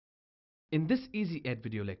In this EzEd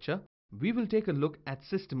video lecture, we will take a look at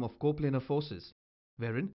system of coplanar forces,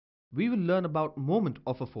 wherein we will learn about moment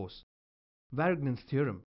of a force, Varignon's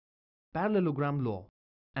theorem, Parallelogram Law,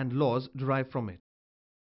 and laws derived from it.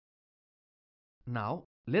 Now,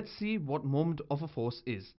 let's see what moment of a force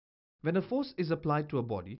is. When a force is applied to a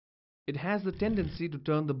body, it has the tendency to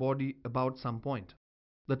turn the body about some point.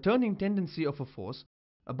 The turning tendency of a force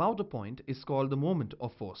about a point is called the moment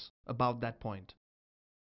of force about that point.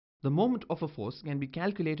 The moment of a force can be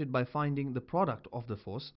calculated by finding the product of the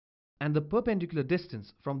force and the perpendicular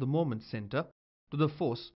distance from the moment center to the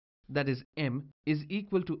force, that is m, is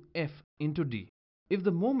equal to F into d. If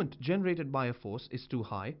the moment generated by a force is too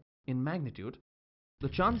high in magnitude, the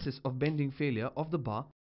chances of bending failure of the bar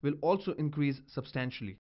will also increase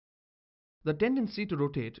substantially. The tendency to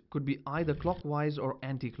rotate could be either clockwise or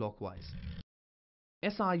anti-clockwise.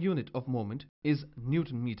 SI unit of moment is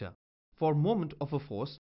Newton meter. For moment of a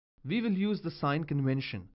force, we will use the sign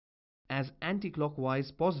convention as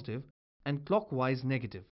anti-clockwise positive and clockwise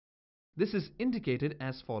negative. This is indicated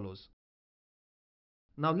as follows.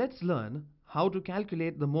 Now let's learn how to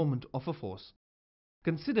calculate the moment of a force.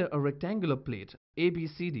 Consider a rectangular plate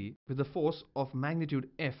ABCD with a force of magnitude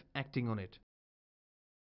F acting on it.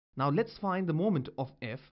 Now let's find the moment of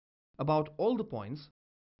F about all the points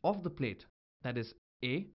of the plate, that is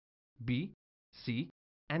A, B, C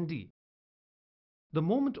and D. The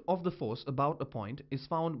moment of the force about a point is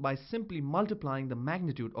found by simply multiplying the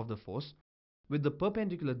magnitude of the force with the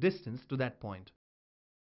perpendicular distance to that point.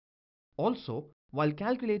 Also, while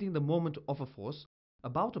calculating the moment of a force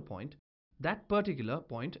about a point, that particular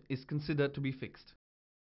point is considered to be fixed.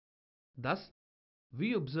 Thus,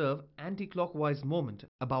 we observe anti-clockwise moment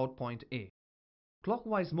about point A,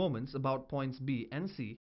 clockwise moments about points B and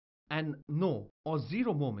C, and no or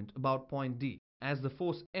zero moment about point D as the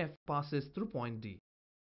force F passes through point D.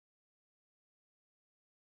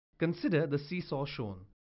 Consider the seesaw shown.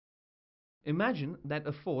 Imagine that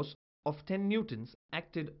a force of 10 newtons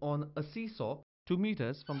acted on a seesaw 2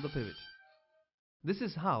 meters from the pivot. This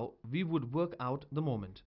is how we would work out the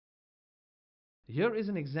moment. Here is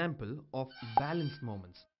an example of balanced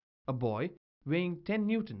moments. A boy weighing 10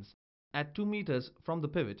 newtons at 2 meters from the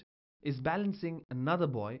pivot is balancing another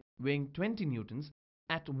boy weighing 20 newtons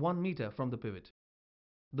at 1 meter from the pivot.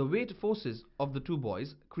 The weight forces of the two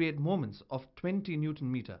boys create moments of 20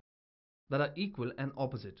 Newton meter that are equal and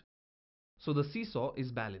opposite. So the seesaw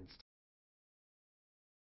is balanced.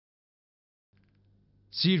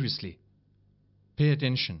 Seriously, pay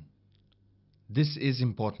attention. This is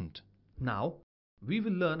important. Now, we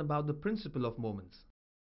will learn about the principle of moments,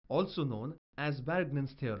 also known as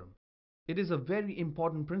Varignon's theorem. It is a very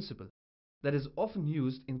important principle that is often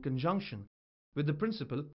used in conjunction with the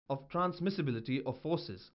principle of transmissibility of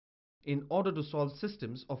forces in order to solve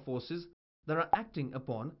systems of forces that are acting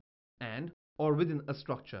upon and or within a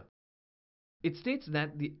structure. It states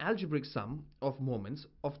that the algebraic sum of moments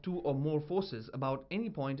of two or more forces about any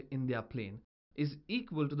point in their plane is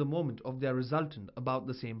equal to the moment of their resultant about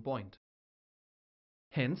the same point.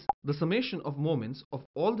 Hence, the summation of moments of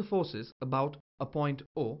all the forces about a point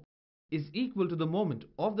O is equal to the moment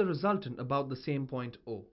of the resultant about the same point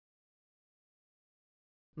O.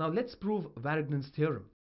 Now let's prove Varignon's theorem.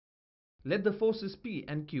 Let the forces P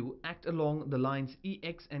and Q act along the lines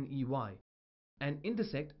EX and EY and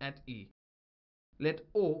intersect at E. Let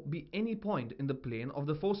O be any point in the plane of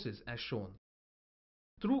the forces as shown.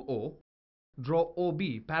 Through O, draw OB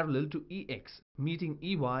parallel to EX meeting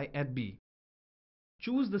EY at B.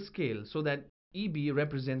 Choose the scale so that EB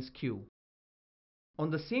represents Q. On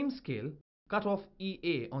the same scale, cut off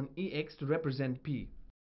EA on EX to represent P.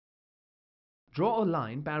 Draw a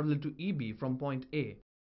line parallel to EB from point A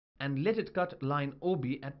and let it cut line OB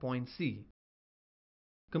at point C.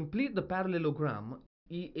 Complete the parallelogram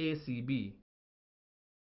EACB.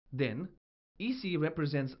 Then, EC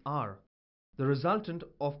represents R, the resultant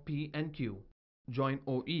of P and Q. Join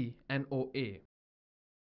OE and OA.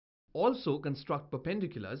 Also construct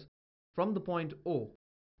perpendiculars from the point O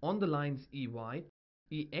on the lines EY,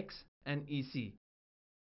 EX and EC.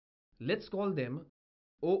 Let's call them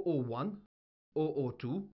OO1,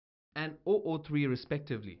 OO2 and OO3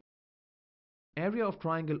 respectively. Area of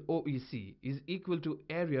triangle OEC is equal to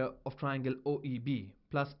area of triangle OEB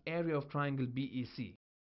plus area of triangle BEC.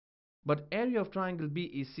 But area of triangle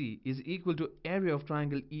BEC is equal to area of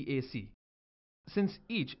triangle EAC, since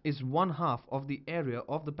each is 1/2 of the area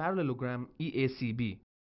of the parallelogram EACB.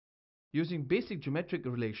 Using basic geometric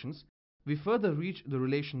relations, we further reach the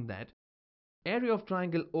relation that area of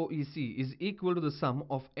triangle OEC is equal to the sum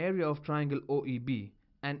of area of triangle OEB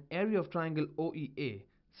and area of triangle OEA,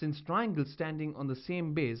 since triangles standing on the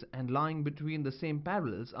same base and lying between the same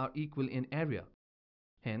parallels are equal in area.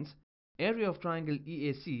 Hence, area of triangle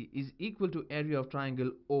EAC is equal to area of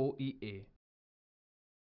triangle OEA.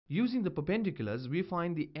 Using the perpendiculars, we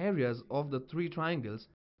find the areas of the three triangles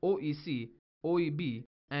OEC, OEB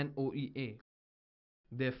and OEA.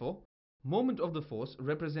 Therefore, moment of the force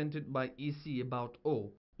represented by EC about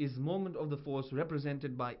O is moment of the force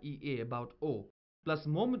represented by EA about O plus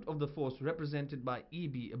moment of the force represented by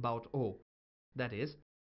EB about O. That is,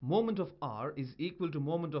 moment of R is equal to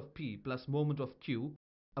moment of P plus moment of Q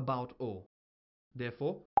about O.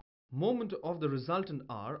 Therefore, moment of the resultant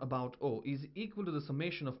R about O is equal to the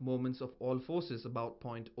summation of moments of all forces about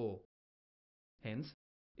point O. Hence,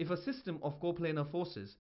 if a system of coplanar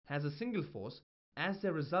forces has a single force as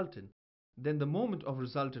their resultant, then the moment of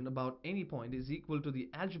resultant about any point is equal to the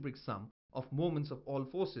algebraic sum of moments of all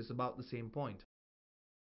forces about the same point.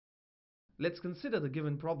 Let's consider the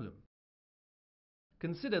given problem.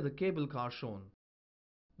 Consider the cable car shown.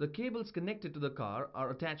 The cables connected to the car are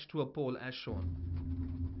attached to a pole as shown.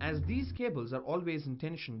 As these cables are always in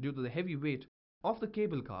tension due to the heavy weight of the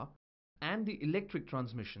cable car and the electric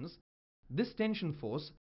transmissions, this tension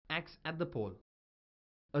force acts at the pole.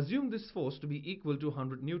 Assume this force to be equal to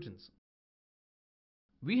 100 newtons.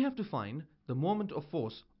 We have to find the moment of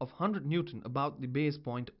force of 100 Newton about the base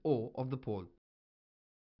point O of the pole.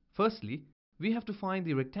 Firstly, we have to find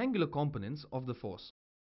the rectangular components of the force.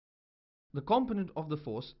 The component of the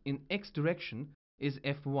force in x direction is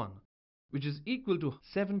F1, which is equal to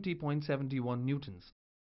 70.71 newtons.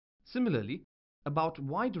 Similarly, about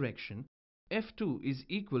y direction, F2 is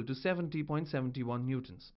equal to 70.71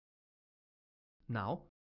 newtons. Now,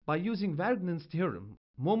 by using Varignon's theorem,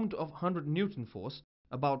 moment of 100 Newton force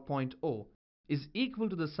about point O is equal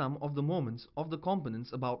to the sum of the moments of the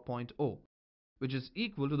components about point O, which is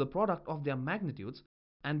equal to the product of their magnitudes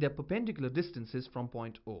and their perpendicular distances from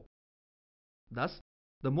point O. Thus,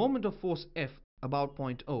 the moment of force F about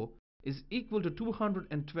point O is equal to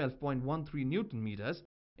 212.13 Newton meters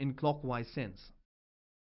in clockwise sense.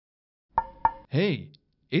 Hey,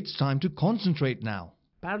 it's time to concentrate now.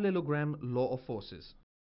 Parallelogram law of forces.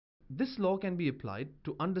 This law can be applied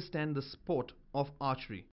to understand the sport of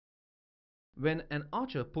archery. When an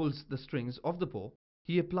archer pulls the strings of the bow,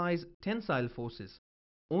 he applies tensile forces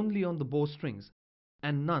only on the bow strings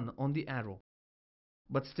and none on the arrow.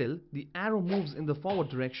 But still, the arrow moves in the forward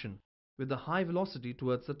direction with a high velocity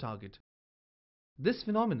towards the target. This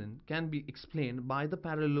phenomenon can be explained by the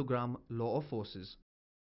parallelogram law of forces.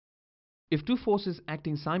 If two forces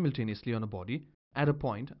acting simultaneously on a body at a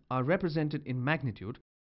point are represented in magnitude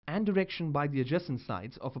and direction by the adjacent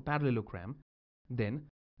sides of a parallelogram, then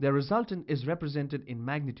their resultant is represented in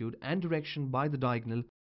magnitude and direction by the diagonal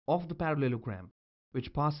of the parallelogram,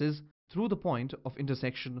 which passes through the point of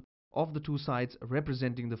intersection of the two sides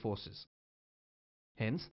representing the forces.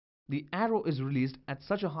 Hence, the arrow is released at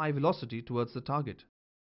such a high velocity towards the target.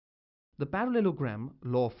 The parallelogram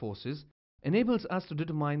law of forces enables us to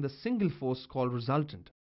determine the single force called resultant,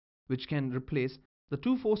 which can replace the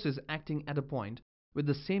two forces acting at a point with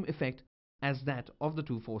the same effect as that of the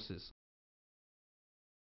two forces.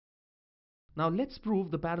 Now let's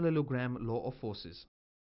prove the parallelogram law of forces.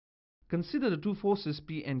 Consider the two forces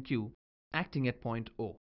P and Q acting at point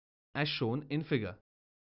O, as shown in figure.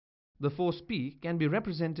 The force P can be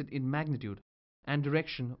represented in magnitude and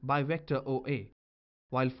direction by vector OA,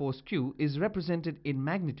 while force Q is represented in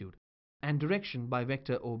magnitude and direction by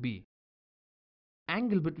vector OB.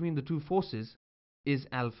 Angle between the two forces is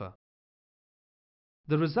alpha.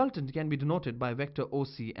 The resultant can be denoted by vector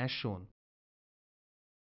OC as shown.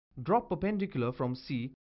 Drop perpendicular from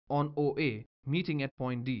C on OA meeting at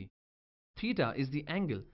point D. Theta is the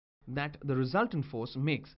angle that the resultant force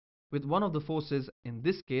makes with one of the forces, in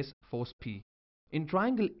this case force P. In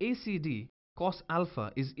triangle ACD, cos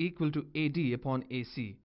alpha is equal to AD upon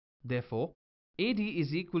AC. Therefore, AD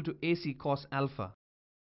is equal to AC cos alpha.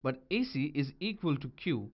 But AC is equal to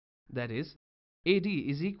Q, that is, AD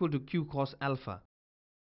is equal to Q cos alpha.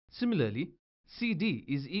 Similarly, CD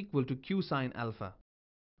is equal to Q sin alpha.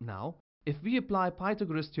 Now, if we apply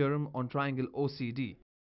Pythagoras theorem on triangle OCD,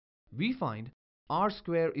 we find R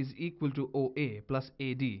square is equal to OA plus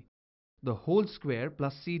AD, the whole square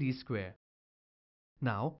plus CD square.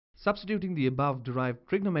 Now, substituting the above derived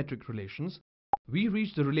trigonometric relations, we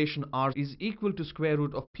reach the relation R is equal to square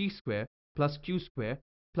root of P square plus Q square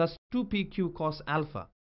plus 2PQ cos alpha.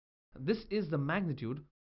 This is the magnitude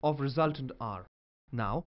of resultant R.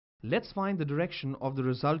 Now, let's find the direction of the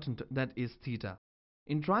resultant, that is theta.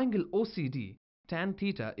 In triangle OCD, tan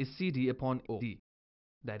theta is CD upon OD.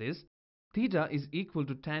 That is, theta is equal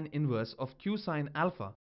to tan inverse of Q sin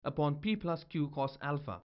alpha upon P plus Q cos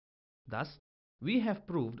alpha. Thus, we have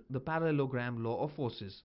proved the parallelogram law of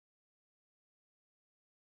forces.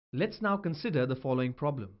 Let's now consider the following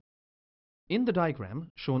problem. In the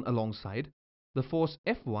diagram shown alongside, the force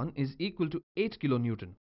F1 is equal to 8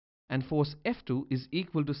 kN and force F2 is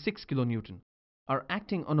equal to 6 kN are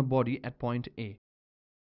acting on a body at point A.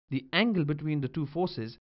 The angle between the two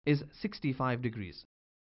forces is 65 degrees.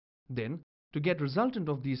 Then, to get resultant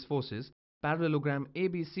of these forces, parallelogram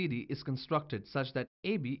ABCD is constructed such that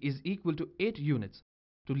AB is equal to 8 units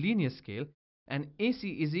to linear scale and AC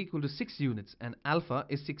is equal to 6 units and alpha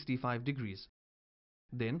is 65 degrees.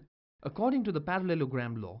 Then, according to the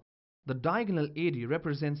parallelogram law, the diagonal AD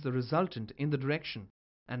represents the resultant in the direction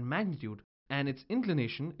and magnitude, and its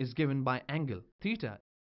inclination is given by angle theta.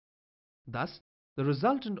 Thus, the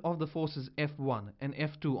resultant of the forces F1 and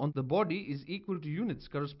F2 on the body is equal to units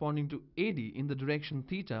corresponding to AD in the direction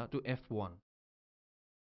theta to F1.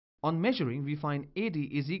 On measuring, we find AD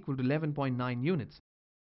is equal to 11.9 units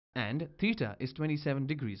and theta is 27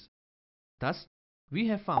 degrees. Thus, we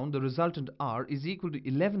have found the resultant R is equal to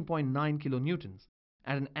 11.9 kilonewtons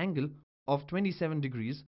at an angle of 27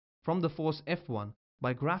 degrees from the force F1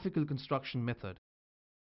 by graphical construction method.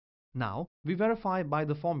 Now, we verify by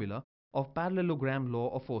the formula of parallelogram law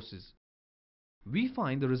of forces. We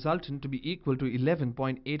find the resultant to be equal to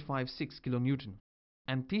 11.856 kilonewton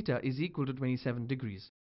and theta is equal to 27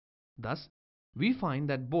 degrees. Thus, we find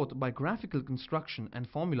that both by graphical construction and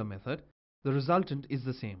formula method, the resultant is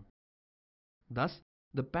the same. Thus,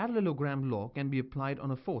 the parallelogram law can be applied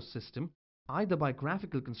on a force system either by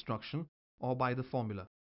graphical construction or by the formula.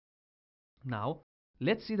 Now,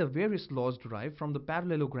 let's see the various laws derived from the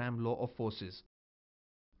parallelogram law of forces.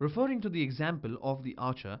 Referring to the example of the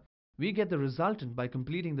archer, we get the resultant by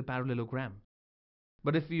completing the parallelogram.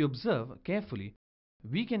 But if we observe carefully,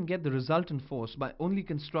 we can get the resultant force by only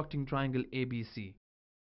constructing triangle ABC.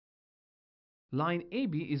 Line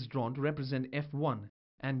AB is drawn to represent F1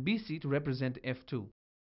 and BC to represent F2.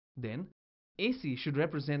 Then, AC should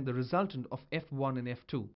represent the resultant of F1 and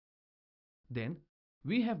F2. Then,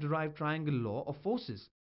 we have derived triangle law of forces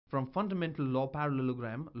from fundamental law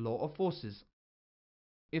parallelogram law of forces.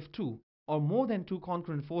 If two or more than two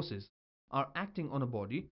concurrent forces are acting on a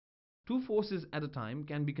body, two forces at a time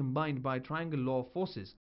can be combined by triangle law of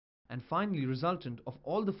forces, and finally resultant of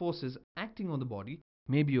all the forces acting on the body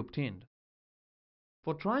may be obtained.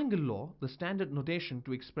 For triangle law, the standard notation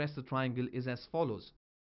to express the triangle is as follows.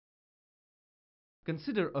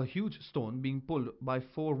 Consider a huge stone being pulled by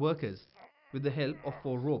 4 workers with the help of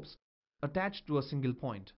 4 ropes attached to a single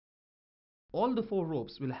point. All the 4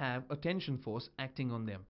 ropes will have a tension force acting on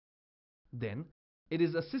them. Then, it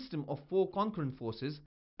is a system of 4 concurrent forces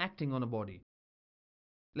acting on a body.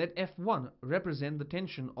 Let F1 represent the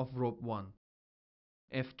tension of rope 1,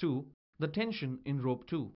 F2 the tension in rope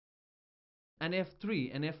 2, and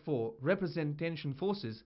F3 and F4 represent tension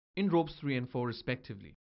forces in ropes 3 and 4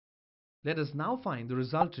 respectively. Let us now find the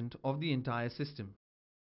resultant of the entire system.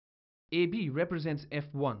 AB represents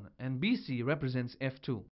F1 and BC represents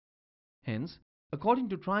F2. Hence, according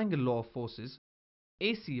to triangle law of forces,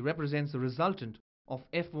 AC represents the resultant of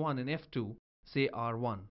F1 and F2, say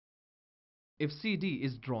R1. If CD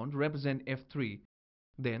is drawn to represent F3,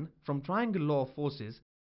 then from triangle law of forces,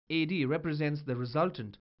 AD represents the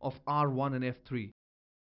resultant of R1 and F3.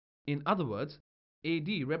 In other words,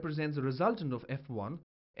 AD represents the resultant of F1,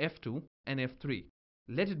 F2 and F3.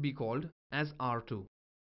 Let it be called as R2.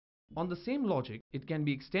 On the same logic, it can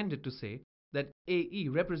be extended to say that AE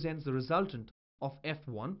represents the resultant of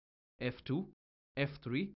F1, F2,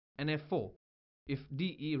 F3 and F4 if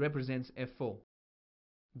DE represents F4.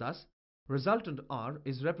 Thus, resultant R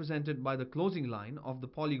is represented by the closing line of the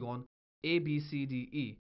polygon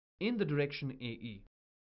ABCDE in the direction AE.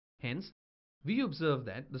 Hence, we observe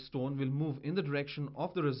that the stone will move in the direction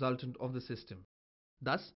of the resultant of the system.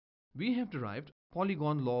 Thus, we have derived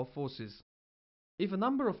polygon law of forces. If a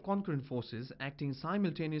number of concurrent forces acting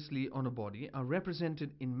simultaneously on a body are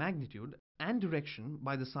represented in magnitude and direction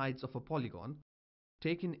by the sides of a polygon,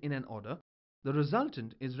 taken in an order, the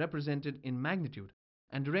resultant is represented in magnitude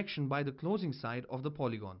and direction by the closing side of the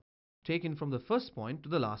polygon, taken from the first point to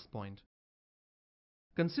the last point.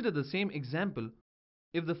 Consider the same example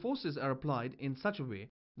if the forces are applied in such a way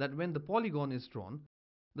that when the polygon is drawn,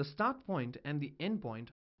 the start point and the end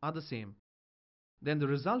point are the same. Then the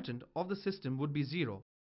resultant of the system would be 0.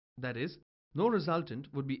 That is, no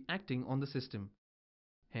resultant would be acting on the system.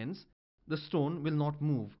 Hence, the stone will not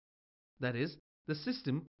move. That is, the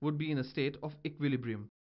system would be in a state of equilibrium.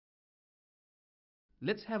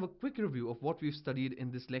 Let's have a quick review of what we've studied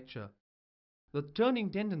in this lecture. The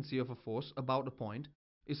turning tendency of a force about a point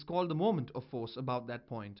is called the moment of force about that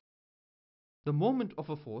point. The moment of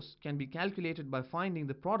a force can be calculated by finding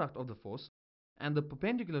the product of the force and the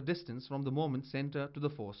perpendicular distance from the moment center to the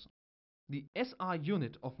force. The SI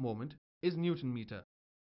unit of moment is Newton meter.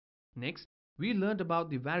 Next, we learned about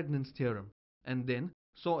the Varignon's theorem and then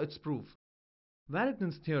saw its proof.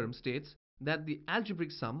 Varignon's theorem states that the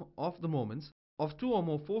algebraic sum of the moments of two or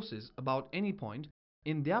more forces about any point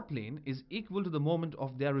in their plane is equal to the moment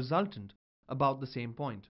of their resultant about the same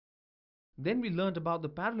point. Then we learned about the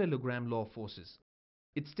Parallelogram Law of forces.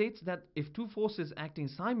 It states that if two forces acting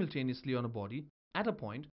simultaneously on a body at a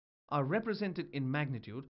point are represented in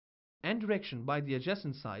magnitude and direction by the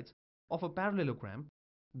adjacent sides of a parallelogram,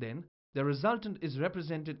 then the resultant is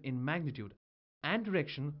represented in magnitude and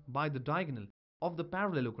direction by the diagonal of the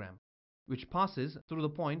parallelogram, which passes through the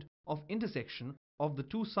point of intersection of the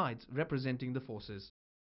two sides representing the forces.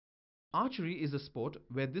 Archery is a sport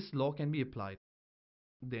where this law can be applied.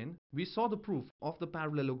 Then we saw the proof of the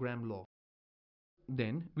Parallelogram Law.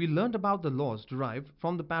 Then we learned about the laws derived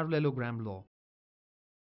from the Parallelogram Law.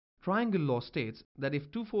 Triangle law states that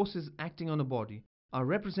if two forces acting on a body are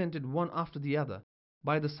represented one after the other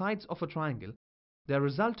by the sides of a triangle, their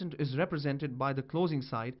resultant is represented by the closing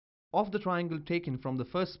side of the triangle taken from the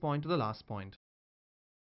first point to the last point.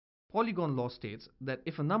 Polygon law states that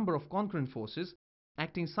if a number of concurrent forces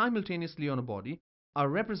acting simultaneously on a body are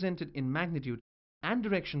represented in magnitude and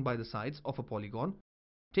direction by the sides of a polygon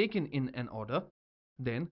taken in an order,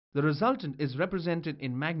 then the resultant is represented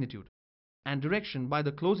in magnitude and direction by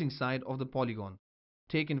the closing side of the polygon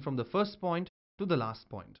taken from the first point to the last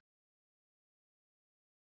point.